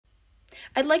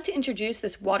I'd like to introduce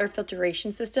this water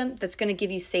filtration system that's going to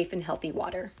give you safe and healthy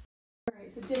water. All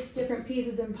right, so just different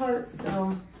pieces and parts.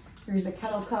 So here's the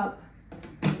kettle cup.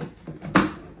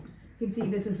 You can see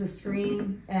this is the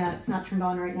screen. It's not turned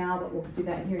on right now, but we'll do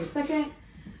that here in a second.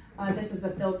 This is the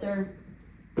filter.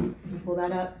 Pull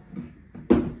that up.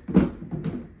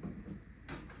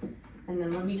 And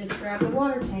then let me just grab the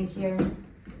water tank here.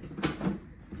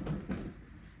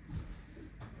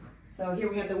 So here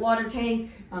we have the water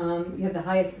tank. You have the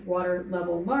highest water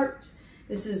level marked.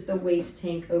 This is the waste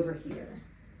tank over here.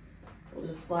 We'll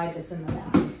just slide this in the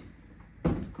back.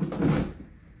 And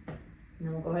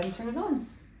then we'll go ahead and turn it on.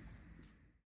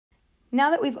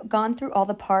 Now that we've gone through all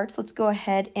the parts, let's go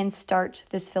ahead and start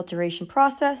this filtration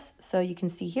process. So you can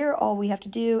see here, all we have to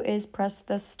do is press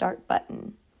the start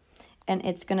button. And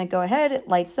it's going to go ahead, it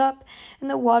lights up, and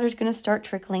the water's going to start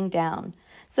trickling down.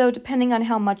 So depending on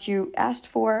how much you asked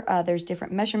for, there's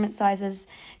different measurement sizes,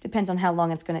 depends on how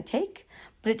long it's going to take.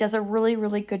 But it does a really,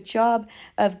 really good job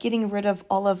of getting rid of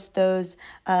all of those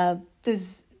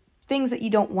things that you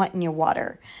don't want in your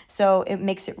water. So it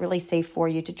makes it really safe for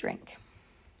you to drink.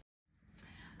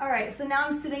 All right, so now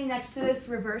I'm sitting next to this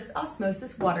reverse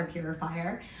osmosis water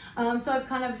purifier. So I've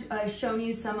kind of shown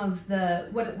you some of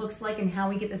what it looks like and how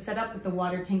we get this set up with the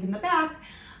water tank in the back.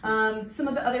 Some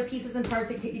of the other pieces and parts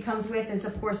it comes with is,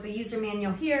 of course, the user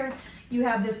manual here. You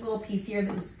have this little piece here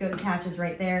that just attaches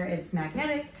right there. It's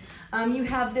magnetic. You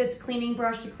have this cleaning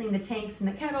brush to clean the tanks and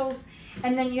the kettles.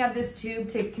 And then you have this tube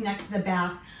to connect to the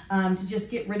back to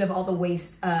just get rid of all the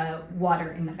waste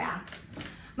water in the back.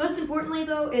 Most importantly,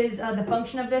 though, is the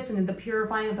function of this and the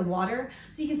purifying of the water.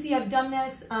 So you can see I've done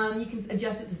this. You can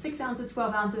adjust it to 6 ounces,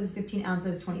 12 ounces, 15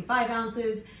 ounces, 25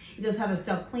 ounces. It does have a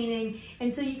self-cleaning.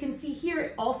 And so you can see here,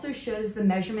 it also shows the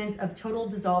measurements of total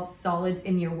dissolved solids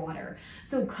in your water.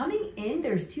 So coming in,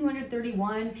 there's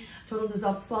 231 total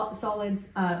dissolved solids,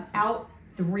 out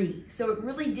 3. So it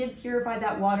really did purify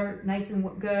that water nice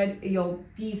and good. You'll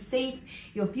be safe.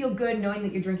 You'll feel good knowing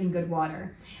that you're drinking good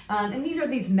water. And these are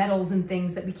these metals and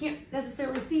things that we can't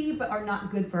necessarily see, but are not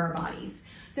good for our bodies.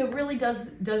 So it really does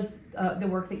the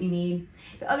work that you need.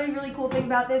 The other really cool thing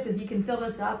about this is you can fill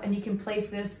this up and you can place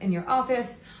this in your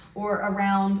office or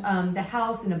around the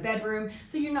house in a bedroom.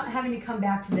 So you're not having to come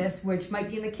back to this, which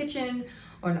might be in the kitchen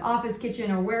or an office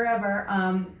kitchen or wherever.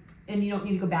 And you don't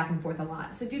need to go back and forth a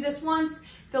lot. So do this once,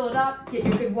 fill it up, get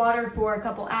your good water for a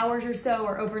couple hours or so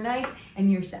or overnight,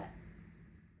 and you're set.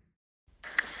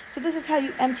 So this is how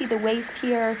you empty the waste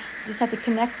here. You just have to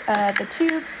connect the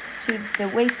tube to the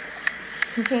waste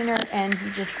container, and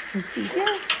you just can see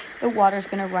here, the water's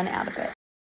gonna run out of it.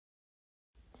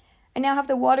 I now have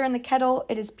the water in the kettle.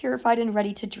 It is purified and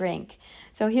ready to drink.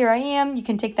 So here I am. You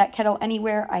can take that kettle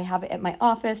anywhere. I have it at my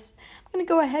office. I'm gonna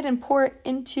go ahead and pour it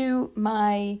into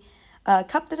my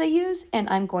cup that I use, and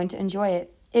I'm going to enjoy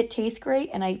it. It tastes great,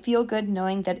 and I feel good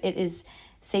knowing that it is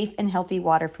safe and healthy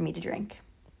water for me to drink.